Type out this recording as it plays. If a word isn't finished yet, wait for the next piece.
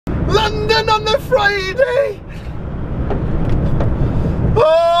London on the Friday!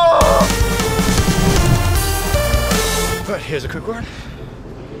 Oh! But here's a quick one.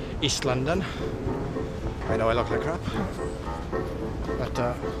 East London. I know I look like crap. But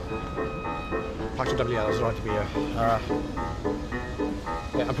back to WL, I was right to be here.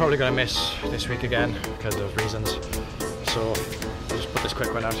 Yeah, I'm probably going to miss this week again because of reasons. So I'll just put this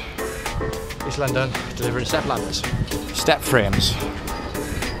quick one out. East London, delivering step ladders. Step frames.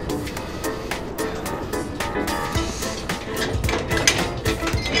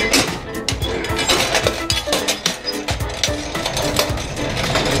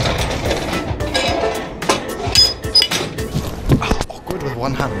 Awkward with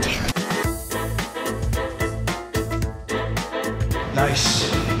one hand.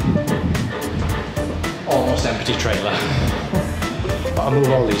 Nice. Almost empty trailer. But I'll move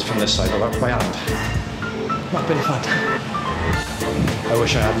all these from this side without my hand. Not been fun. I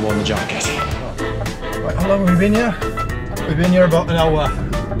wish I hadn't worn the jacket. Right, how long have we been here? We've been here about an hour.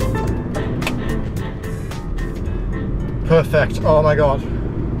 Perfect. Oh my god.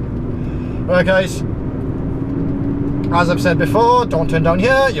 Right guys. As I've said before, don't turn down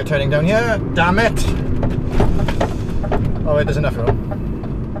here. You're turning down here. Damn it. Oh wait, there's enough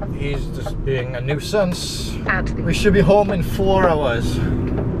room. He's just being a nuisance. We should be home in 4 hours.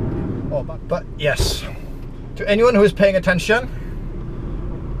 Oh, but yes. To anyone who is paying attention,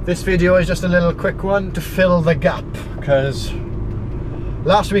 this video is just a little quick one to fill the gap, because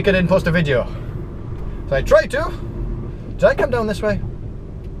last week I didn't post a video. So I tried to. Did I come down this way?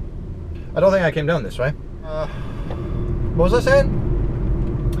 I don't think I came down this way. What was I saying?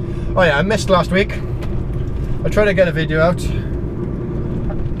 Oh yeah, I missed last week. I tried to get a video out.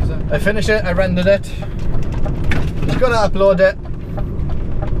 I finished it, I rendered it. I was gonna upload it.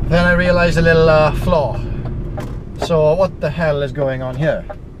 Then I realised a little flaw. So what the hell is going on here?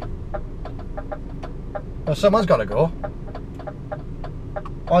 Well, someone's gotta go.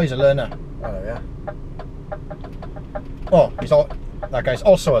 Oh, he's a learner. Oh, there we are. Oh, that guy's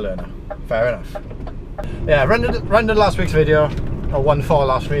also a learner. Fair enough. Yeah, rendered last week's video, or 1.4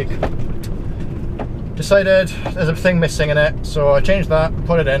 last week. Decided there's a thing missing in it, so I changed that,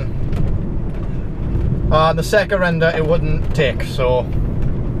 put it in. The second render it wouldn't take, so I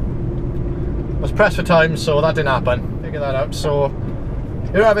was pressed for time, so that didn't happen. Figure that out. So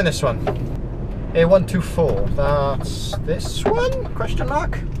you're having this one, A124. That's this one? Question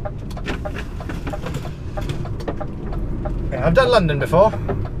mark. Yeah, I've done London before.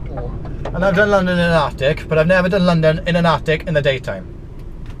 And I've done London in an Arctic, but I've never done London in an Arctic in the daytime.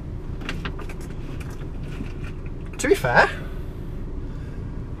 To be fair,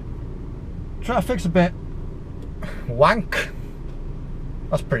 traffic's a bit wank.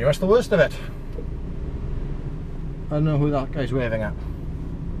 That's pretty much the worst of it. I don't know who that guy's waving at.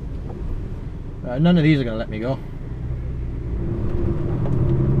 None of these are going to let me go.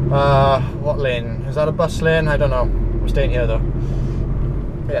 What lane? Is that a bus lane? I don't know. I'm staying here though.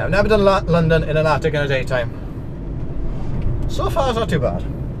 Yeah, I've never done London in an Arctic in a daytime. So far, it's not too bad.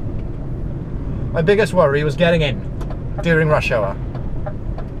 My biggest worry was getting in during rush hour.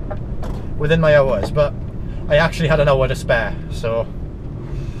 Within my hours, but I actually had an hour to spare, so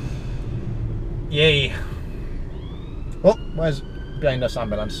yay. Oh, where's behind us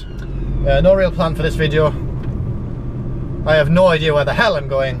ambulance? No real plan for this video. I have no idea where the hell I'm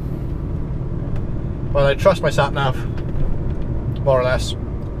going. Well, I trust my sat nav, more or less.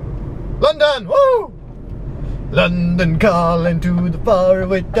 London, woo! London calling to the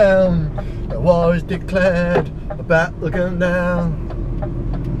faraway town. The war is declared, the battle come down.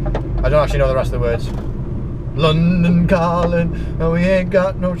 I don't actually know the rest of the words. London calling, and we ain't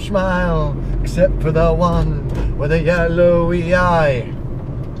got no smile, except for the one with a yellowy eye.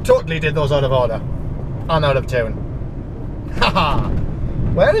 Totally did those out of order. And out of tune. Haha!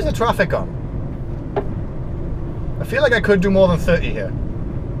 Where is the traffic on? I feel like I could do more than 30 here.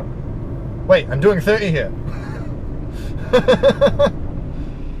 Wait, I'm doing 30 here.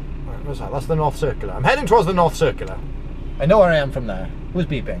 What's that? That's the North Circular. I'm heading towards the North Circular. I know where I am from there. Who's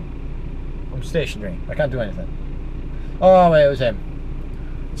beeping? I'm stationary. I can't do anything. Oh wait, it was him.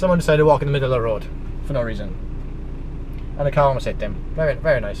 Someone decided to walk in the middle of the road for no reason. And the car almost hit him. Very,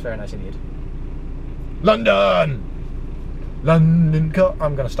 very nice indeed. London! London car.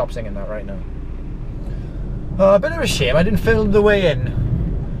 I'm going to stop singing that right now. A bit of a shame I didn't film the way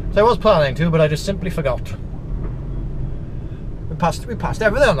in. So I was planning to, but I just simply forgot. We passed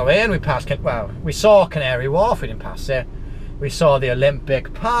everything on the way in. We passed, well, we saw Canary Wharf. We didn't pass it. We saw the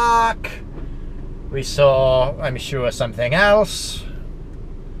Olympic Park. We saw, I'm sure, something else.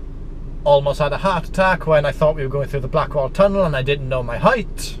 Almost had a heart attack when I thought we were going through the Blackwall Tunnel and I didn't know my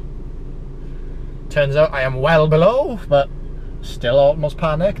height. Turns out I am well below, but still almost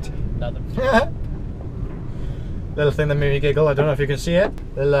panicked. Little thing that made me giggle, I don't know if you can see it.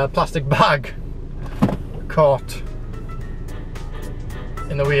 Little plastic bag caught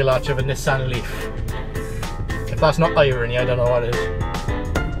in the wheel arch of a Nissan Leaf. If that's not irony, I don't know what is.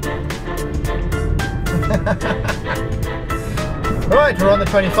 Right, we're on the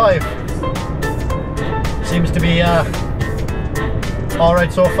 25. Seems to be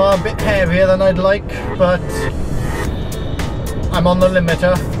alright so far, a bit heavier than I'd like, but I'm on the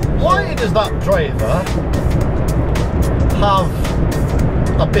limiter. Why does that driver have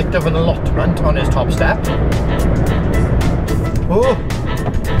a bit of an allotment on his top step? Oh,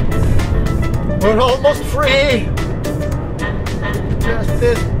 we're almost free! Just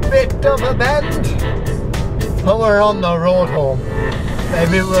this bit of a bend, and we're on the road home.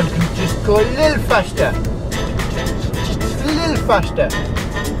 Everyone can just go a little faster. Just a little faster.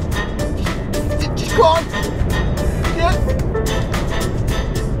 Just go on. Yeah.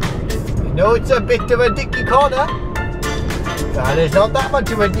 I know it's a bit of a dicky corner, but it's not that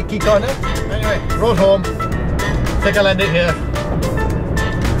much of a dicky corner. Anyway, road home. I think I'll end it here.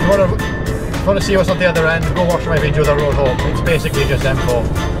 If you want to see what's on the other end, go watch my video, The Road Home. It's basically just M4,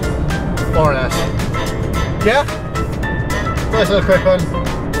 more or less. Yeah? Nice little quick one.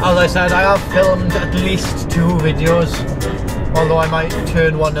 As I said, I have filmed at least 2 videos, although I might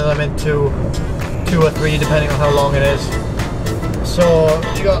turn one of them into 2 or 3 depending on how long it is. So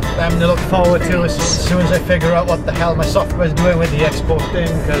you got them to look forward to as soon as I figure out what the hell my software is doing with the exporting,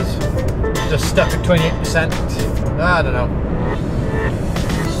 because it's just stuck at 28%. I don't know.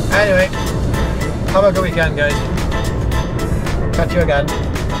 Anyway, have a good weekend, guys. Catch you again.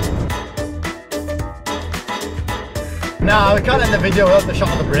 Nah, we can't end the video without the shot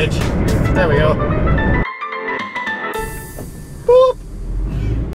of the bridge. There we go.